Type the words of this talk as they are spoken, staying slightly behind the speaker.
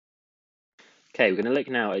Okay, we're going to look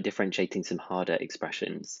now at differentiating some harder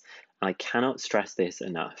expressions. I cannot stress this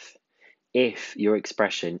enough. If your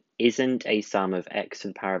expression isn't a sum of x to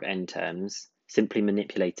the power of n terms, simply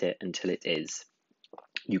manipulate it until it is.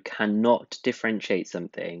 You cannot differentiate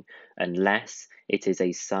something unless it is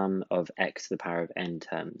a sum of x to the power of n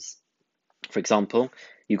terms. For example,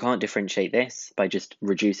 you can't differentiate this by just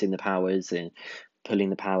reducing the powers and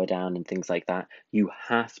pulling the power down and things like that. You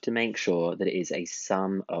have to make sure that it is a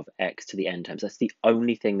sum of x to the n terms. That's the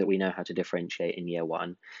only thing that we know how to differentiate in year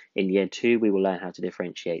 1. In year 2, we will learn how to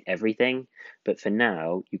differentiate everything, but for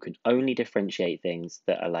now, you can only differentiate things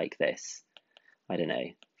that are like this. I don't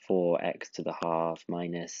know, 4x to the half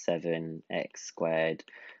minus 7x squared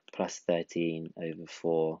plus 13 over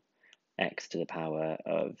 4 x to the power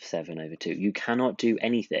of 7 over 2. You cannot do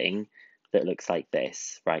anything that looks like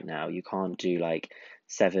this right now. You can't do like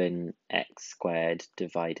 7x squared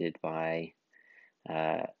divided by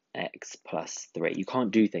x plus 3. You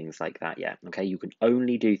can't do things like that yet, okay? You can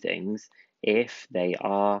only do things if they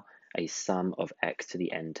are a sum of x to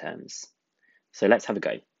the n terms. So let's have a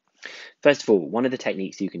go. First of all, one of the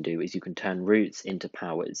techniques you can do is you can turn roots into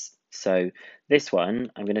powers. So this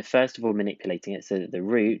one, I'm going to first of all manipulating it so that the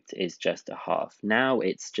root is just a half. Now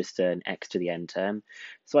it's just an x to the n term,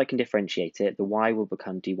 so I can differentiate it. The y will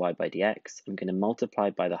become dy by dx. I'm going to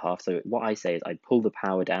multiply by the half. So what I say is I pull the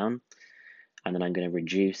power down, and then I'm going to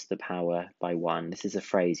reduce the power by 1. This is a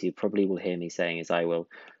phrase you probably will hear me saying is I will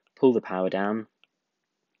pull the power down,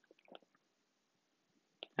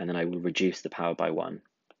 and then I will reduce the power by 1.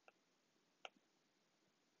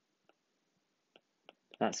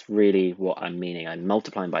 That's really what I'm meaning. I'm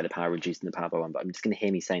multiplying by the power, reducing the power by 1, but I'm just going to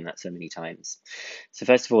hear me saying that so many times. So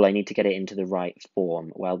first of all, I need to get it into the right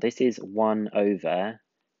form. Well, this is 1 over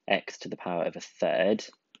x to the power of a third,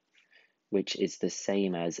 which is the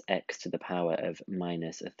same as x to the power of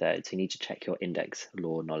minus a third. So you need to check your index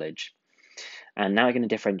law knowledge. And now I'm going to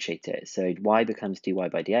differentiate it. So y becomes dy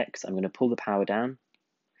by dx. I'm going to pull the power down,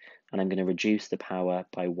 and I'm going to reduce the power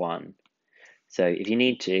by 1. So if you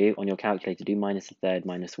need to, on your calculator, do minus a third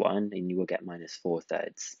minus 1, and you will get minus 4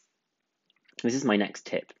 thirds. This is my next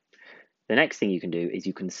tip. The next thing you can do is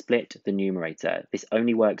you can split the numerator. This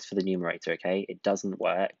only works for the numerator, okay? It doesn't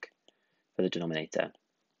work for the denominator.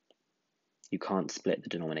 You can't split the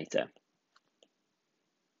denominator.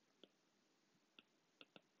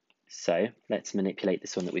 So let's manipulate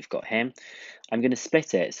this one that we've got here. I'm going to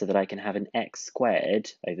split it so that I can have an x squared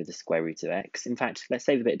over the square root of x. In fact, let's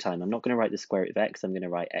save a bit of time. I'm not going to write the square root of x. I'm going to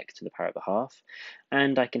write x to the power of a half.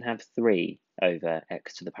 And I can have 3 over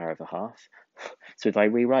x to the power of a half. So if I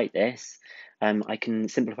rewrite this, I can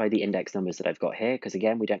simplify the index numbers that I've got here, because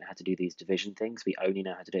again, we don't know how to do these division things. We only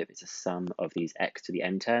know how to do it if it's a sum of these x to the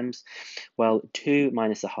n terms. Well, 2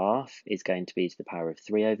 minus a half is going to be to the power of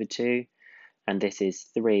 3 over 2. And this is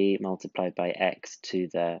 3 multiplied by x to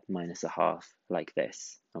the minus a half, like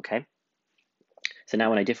this, okay? So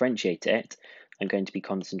now when I differentiate it, I'm going to be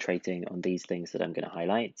concentrating on these things that I'm going to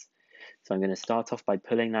highlight. So I'm going to start off by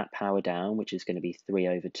pulling that power down, which is going to be 3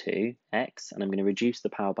 over 2x, and I'm going to reduce the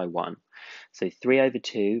power by 1. So 3 over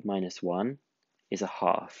 2 minus 1 is a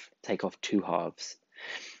half. Take off 2 halves.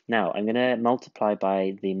 Now I'm going to multiply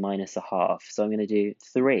by the minus a half. So I'm going to do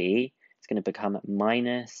 3. It's going to become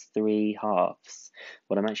minus 3 halves.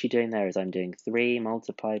 What I'm actually doing there is I'm doing 3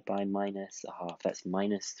 multiplied by minus a half. That's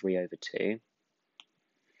minus 3 over 2.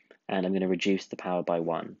 And I'm going to reduce the power by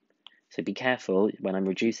 1. So be careful, when I'm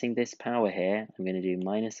reducing this power here, I'm going to do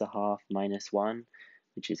minus a half minus 1,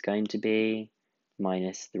 which is going to be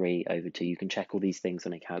minus 3 over 2. You can check all these things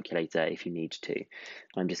on a calculator if you need to.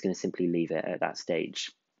 I'm just going to simply leave it at that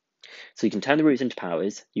stage. So you can turn the roots into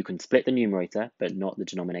powers, you can split the numerator, but not the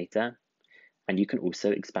denominator. And you can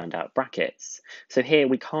also expand out brackets. So here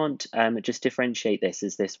we can't just differentiate this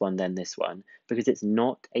as this one, then this one, because it's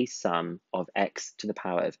not a sum of x to the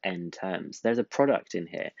power of n terms. There's a product in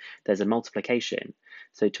here. There's a multiplication.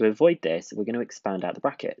 So to avoid this, we're going to expand out the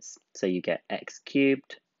brackets. So you get x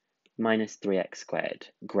cubed minus 3x squared.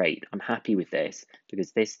 Great, I'm happy with this,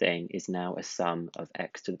 because this thing is now a sum of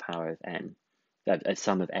x to the power of n, a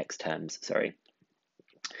sum of x terms, sorry.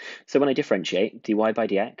 So when I differentiate, dy by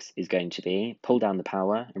dx is going to be pull down the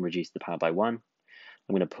power and reduce the power by 1.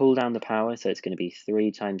 I'm going to pull down the power, so it's going to be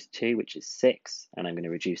 3 times 2, which is 6, and I'm going to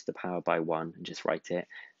reduce the power by 1 and just write it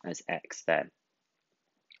as x there.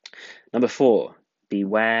 Number 4,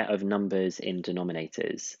 beware of numbers in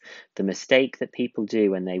denominators. The mistake that people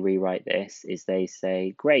do when they rewrite this is they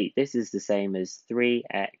say, great, this is the same as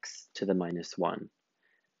 3x to the minus 1.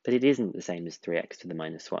 But it isn't the same as 3x to the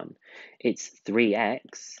minus 1. It's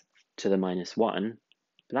 3x to the minus 1,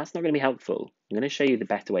 but that's not going to be helpful. I'm going to show you the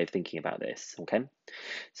better way of thinking about this, okay?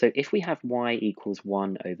 So if we have y equals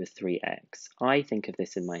 1 over 3x, I think of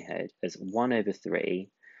this in my head as 1 over 3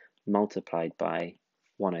 multiplied by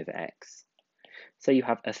 1 over x. So you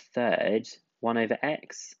have a third. 1 over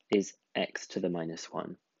x is x to the minus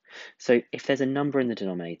 1. So if there's a number in the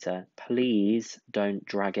denominator, please don't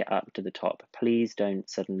drag it up to the top. Please don't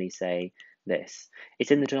suddenly say this.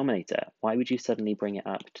 It's in the denominator. Why would you suddenly bring it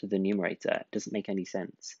up to the numerator? It doesn't make any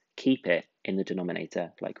sense. Keep it in the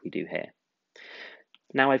denominator like we do here.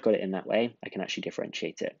 Now I've got it in that way, I can actually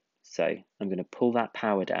differentiate it. So I'm going to pull that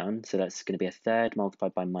power down. So that's going to be a third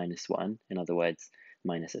multiplied by minus 1. In other words,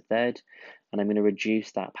 minus a third. And I'm going to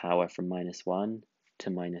reduce that power from minus 1 to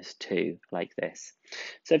minus 2 like this.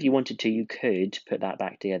 So if you wanted to, you could put that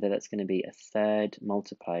back together. That's going to be a third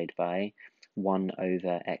multiplied by 1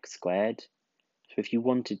 over x squared. So if you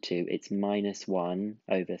wanted to, it's minus 1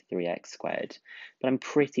 over 3x squared. But I'm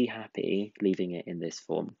pretty happy leaving it in this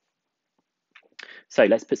form. So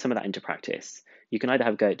let's put some of that into practice. You can either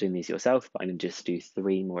have a go at doing these yourself, but I'm going to just do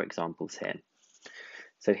 3 more examples here.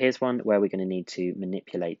 So here's one where we're going to need to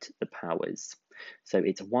manipulate the powers. So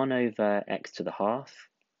it's 1 over x to the half,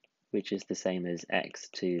 which is the same as x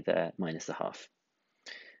to the minus the half.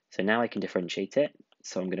 So now I can differentiate it.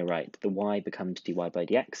 So I'm going to write the y becomes dy by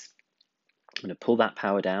dx. I'm going to pull that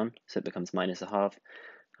power down, so it becomes minus a half,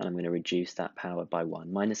 and I'm going to reduce that power by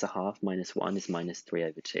 1. Minus a half minus 1 is minus 3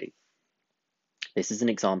 over 2. This is an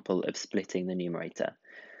example of splitting the numerator.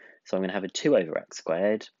 So I'm going to have a 2 over x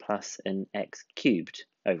squared plus an x cubed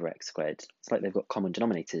over x squared. It's like they've got common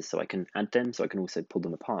denominators, so I can add them, so I can also pull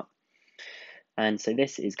them apart. And so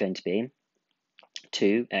this is going to be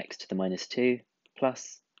 2x to the minus 2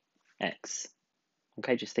 plus x.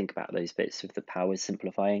 Okay, just think about those bits of the powers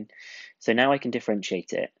simplifying. So now I can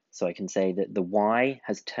differentiate it. So I can say that the y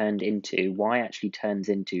actually turns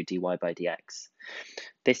into dy by dx.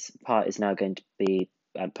 This part is now going to be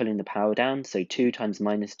pulling the power down. So 2 times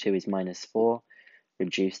minus 2 is minus 4.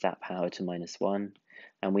 Reduce that power to minus 1.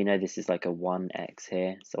 And we know this is like a 1x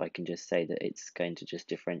here. So I can just say that it's going to just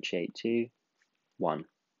differentiate to 1.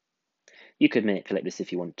 You could manipulate this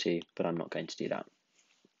if you want to, but I'm not going to do that.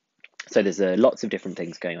 So there's lots of different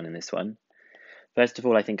things going on in this one. First of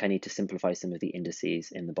all, I think I need to simplify some of the indices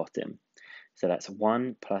in the bottom. So that's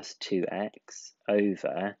 1 plus 2x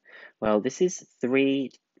over, well, this is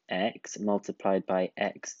 3x multiplied by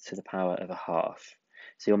x to the power of a half.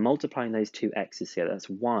 So you're multiplying those two x's here. That's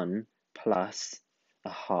 1 plus a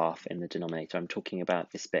half in the denominator. I'm talking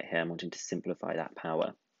about this bit here. I'm wanting to simplify that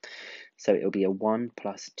power. So it'll be a 1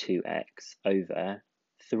 plus 2x over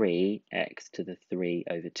 3x to the 3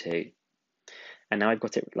 over 2. And now I've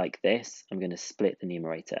got it like this. I'm going to split the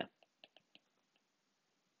numerator.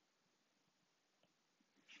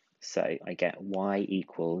 So I get y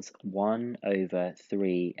equals 1 over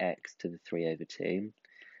 3x to the 3 over 2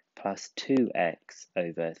 plus 2x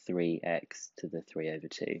over 3x to the 3 over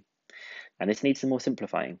 2. And this needs some more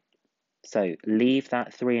simplifying. So leave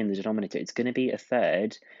that 3 in the denominator. It's going to be a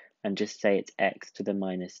third, and just say it's x to the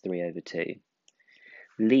minus 3 over 2.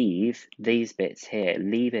 Leave these bits here.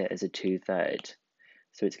 Leave it as a 2/3.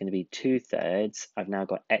 So it's going to be 2/3. I've now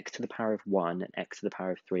got x to the power of 1 and x to the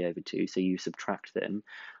power of 3 over 2. So you subtract them.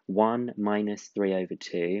 1 minus 3 over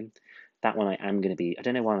 2. That one I am going to be, I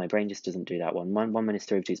don't know why my brain just doesn't do that one. 1 minus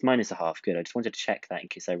 3 over 2 is minus a half. Good. I just wanted to check that in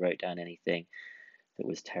case I wrote down anything that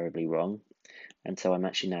was terribly wrong. And so I'm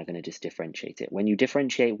actually now going to just differentiate it. When you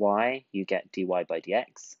differentiate y, you get dy by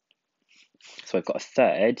dx. So I've got a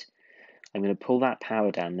third. I'm going to pull that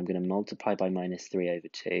power down, and I'm going to multiply by minus 3 over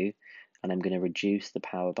 2. And I'm going to reduce the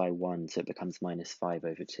power by 1, so it becomes minus 5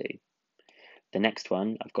 over 2. The next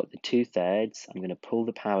one, I've got the 2/3. I'm going to pull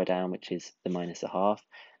the power down, which is the minus a half,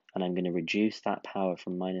 and I'm going to reduce that power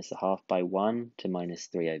from minus a half by 1 to minus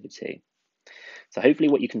 3 over 2. So hopefully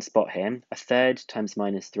what you can spot here, a third times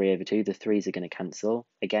minus 3 over 2, the 3's are going to cancel.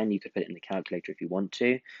 Again, you could put it in the calculator if you want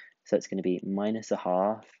to. So it's going to be minus a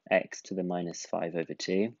half x to the minus 5 over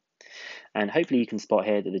 2. And hopefully you can spot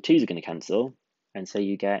here that the 2's are going to cancel, and so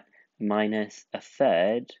you get minus a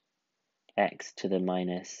third x to the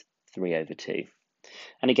minus 3 over 2.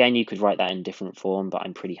 And again, you could write that in different form, but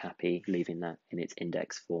I'm pretty happy leaving that in its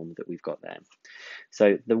index form that we've got there.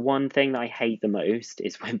 So the one thing that I hate the most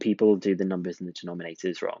is when people do the numbers in the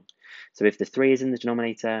denominators wrong. So if the 3 is in the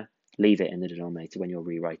denominator, leave it in the denominator when you're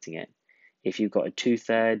rewriting it. If you've got a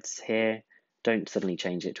 2/3 here, don't suddenly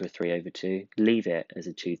change it to a 3 over 2. Leave it as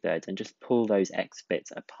a 2/3 and just pull those x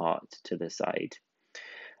bits apart to the side.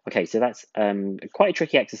 Okay, so that's quite a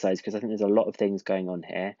tricky exercise because I think there's a lot of things going on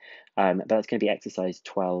here, but that's going to be exercise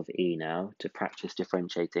 12E now to practice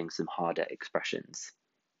differentiating some harder expressions.